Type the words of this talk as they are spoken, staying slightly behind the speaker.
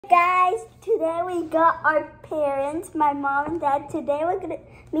Guys, today we got our parents, my mom and dad. Today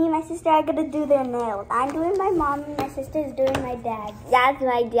me and my sister are gonna do their nails. I'm doing my mom and my sister is doing my dad. That's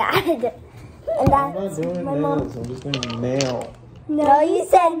my dad. And that's I'm not doing my nails, mom. I'm just doing nail. No, you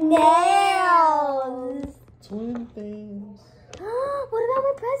said nails. Twin things. What about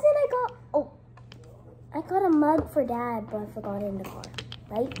my present I got? Oh, I got a mug for dad, but I forgot it in the car.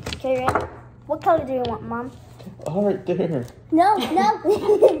 Right? Okay, right? What color do you want, Mom? Oh, right there. No. Put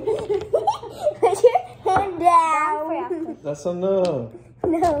your hand down. That's enough.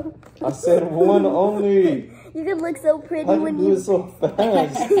 No. I said one only. You can look so pretty How when you do it so fast?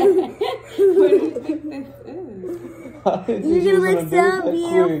 What do you think this is? You're gonna look so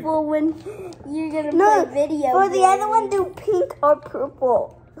beautiful when you're gonna play video. For the other one, do pink or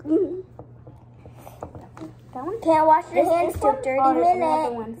purple. That one can't wash your hands till 30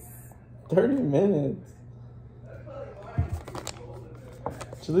 minutes. 30 minutes?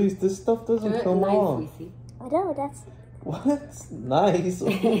 Jaleese, this stuff doesn't come off. I know, that's... What? Nice.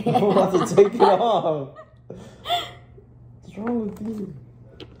 I'm about to take it off. What's wrong with you?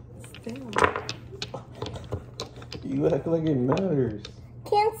 You act like it matters.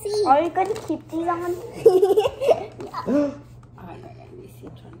 Can't see. Are you going to keep these on?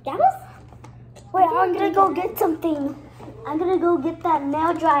 That was... Wait, I'm going to go get something. I'm going to go get that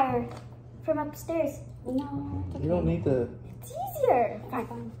nail dryer from upstairs. No. You don't need that. It's easier.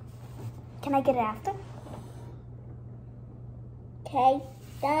 Fine. Can I get it after? Okay,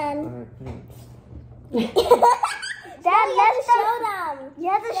 done. Alright, thanks. Dad, let's show them. You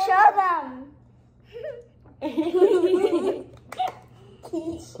have to show them.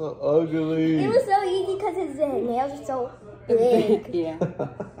 So ugly. It was so easy because his nails are so big. Yeah.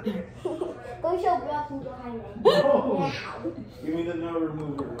 Go show Brock and behind me. No. Give me the nail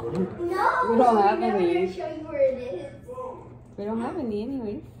remover. No, We don't have I'm never any. going to show you where it is. We don't have any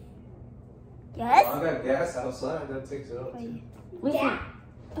anyways. Yes? I got gas outside. That takes it up. Listen,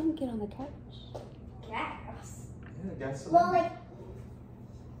 don't get on the couch. Gas. Yeah, gasoline. Well, like,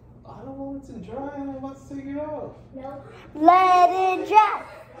 I don't want it to dry. I'm about to take it off. no. Let it dry.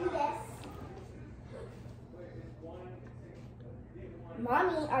 Do this.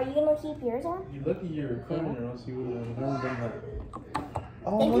 Mommy, are you going to keep yours on? You're lucky you're recording or else you would have never done that.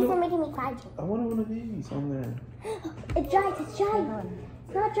 Oh, Thank you for making me cry. I want one of these on there. It's dried. It's dried.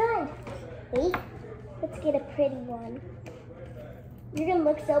 It's not dried. Wait. Let's get a pretty one. You're going to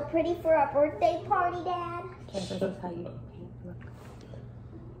look so pretty for our birthday party, Dad. Okay, this is how you paint. Look.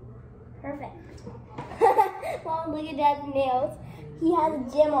 Perfect. Mom, look at Dad's nails. He has a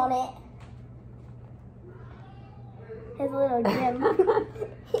gym on it. His little gym.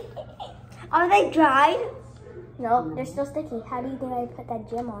 Are they dried? No, they're still sticky. How do you think I put that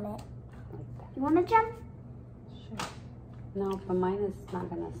gem on it? You want a gem? Sure. No, but mine is not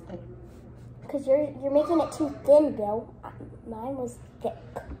gonna stick. Because you're making it too thin, Bill. Mine was thick.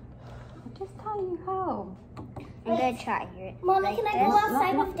 I'll just tell you how. I'm gonna try here. Mommy, can I go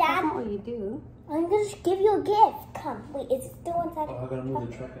outside with Dad? That's not what you do. I'm gonna just give you a gift. Come. Wait, it's still inside. Oh, I gotta move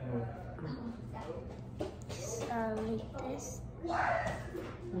the truck anyway. Like this.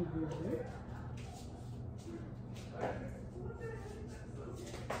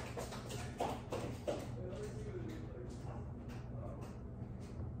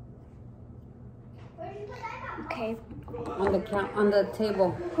 Okay. On the table.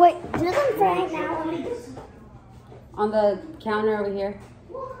 Wait, do them right now. On the counter over here.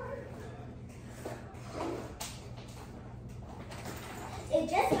 It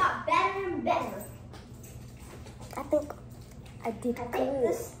just got better and better. I think I did good.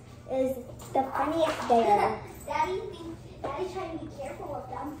 This is the funniest day ever. Daddy's trying to be careful with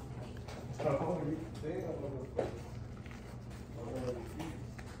them. I'm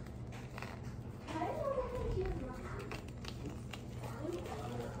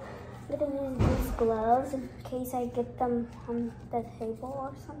gonna use these gloves in case I get them on the table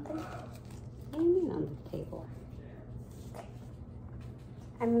or something. What do you mean on the table?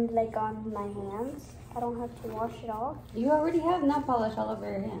 I mean, like on my hands. I don't have to wash it off. You already have nail polish all over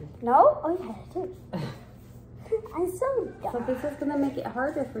your hand. No? Oh yeah, I do. I'm so dumb. So this is gonna make it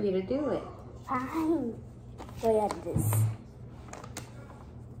harder for you to do it. Fine. Look at this.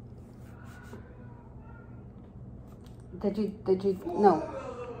 Did you, no.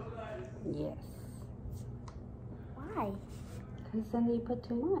 Yes. Why? Because then you put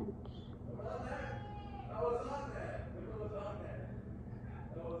too much.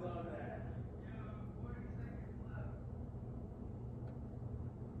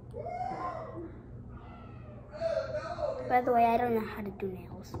 By the way, I don't know how to do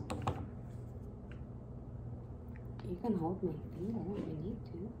nails. You can hold my finger if you need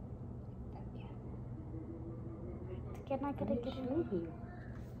to. Again, I gotta get it in here.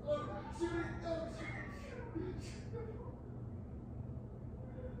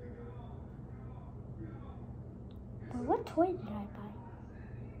 Well, what toy did I buy?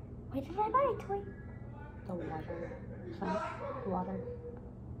 Why did I buy a toy? The water. Son, water.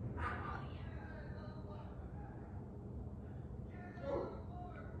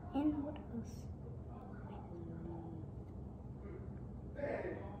 And what else?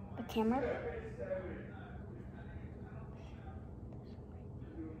 A camera?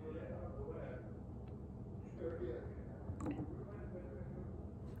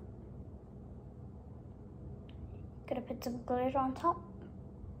 Gonna put some glitter on top?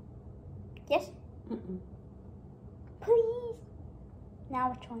 Yes? Mm-mm. Please. Now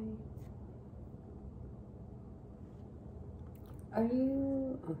which one? Are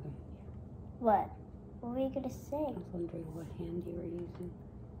you okay? What? What were you gonna say? I was wondering what hand you were using.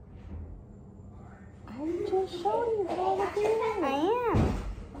 I'm just showing you how to do it. I am.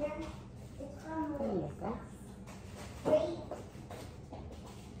 There you go. Wait.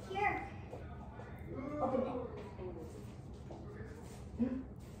 Here. Open it.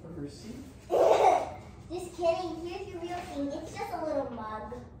 Just kidding. Here's your real thing. It's just a little mug.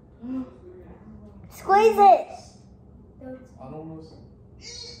 Squeeze it. I don't know.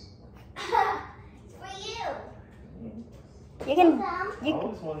 It's for you. You can. I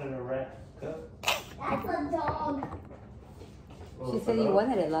always wanted a rat cup. That's a dog. She said you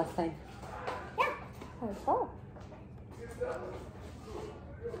wanted it last time. Yeah. Oh, so.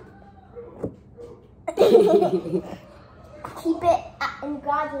 Keep it in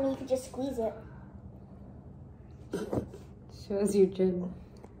God's and you can just squeeze it. Shows your chin.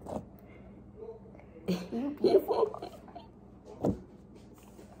 You're beautiful.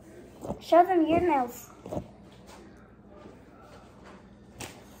 Show them your nails.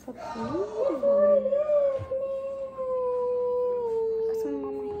 So beautiful. Put some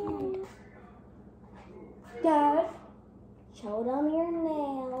on my hand. Dad, show them your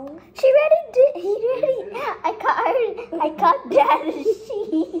nails. She already did. He already. I caught Dad and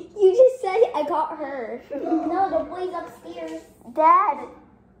she. You just said I got her. No, the boy's upstairs. Dad.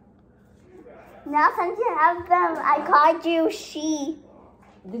 Now since you have them, I called you she.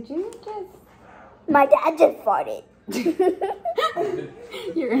 Did you just? My dad just farted.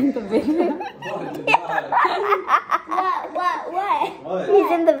 You're in the video. What?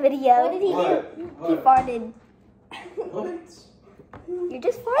 He's in the video. What did he do? He farted. What? You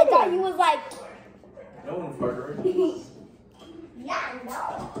just farted. I thought you was like. No one farted. Yeah, no.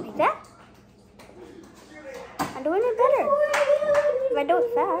 Like that? I'm doing it better. If I do it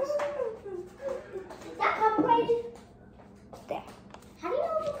fast. Is that copyrighted? There. How do you know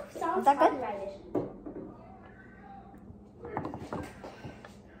if it sounds copyrighted?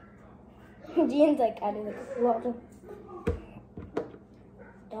 Gian's like, I do it.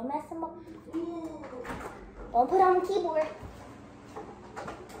 Don't mess him up. Don't put on the keyboard.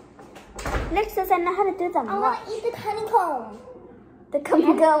 Next says I know how to do them. I want to eat the honeycomb. The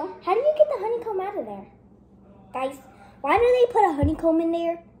honeycomb? How do you get the honeycomb out of there? Guys, why do they put a honeycomb in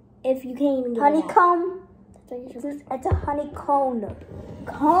there if you can't even get honeycomb? It's a honeycomb.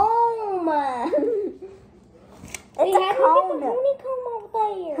 Comb. It's a cone. Honeycomb over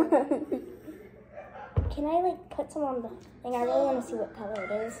there. Can I like put some on the thing? I really want to see what color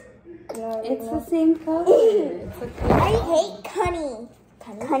it is. It's the same color. I hate honey.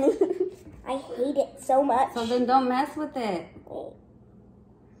 Honey. I hate it so much. So then don't mess with it. Wait.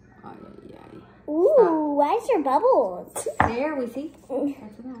 Oh, yeah. Ooh, why is there bubbles? There, we see.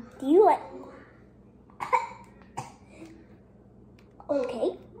 That's enough. Do you like...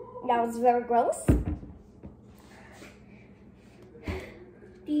 Okay, that was very gross.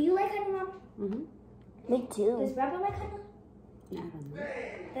 Do you like honey, Mom? Mm-hmm. Me too. Does Rebel like honey? I don't know.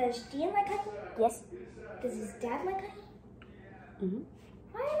 Does Gian like honey? Yes. Does his dad like honey? Mm-hmm.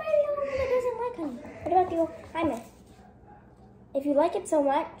 Why am I the only one that doesn't like honey? What about the Jaime? If you like it so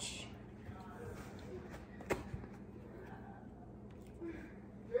much...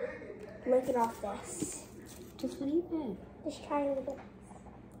 lick it off this. Just leave it. Just try a little bit.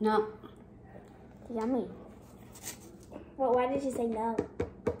 No. Yummy. Well, why did you say no?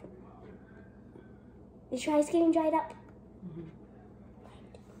 Is your eyes getting dried up?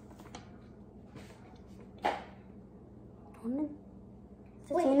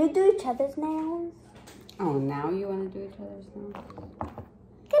 So we want to do each other's nails. Oh, now you want to do each other's nails?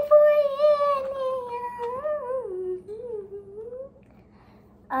 Good for you.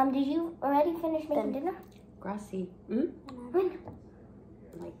 Did you already finish making dinner? Grassy. Hmm? When?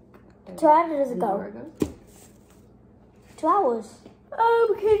 Like 2 hours ago. 2 hours.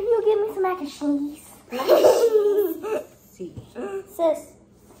 Can you give me some mac and cheese? Mac and cheese. see. Sis,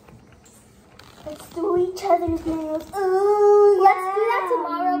 let's do each other's nails. Ooh, let's do that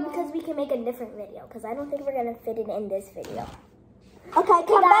tomorrow because we can make a different video. Because I don't think we're gonna fit it in this video. Okay,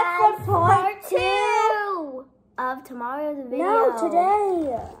 come back for part 2 of tomorrow's video. No,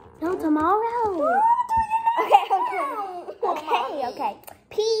 today. No, tomorrow. Okay.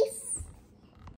 Peace.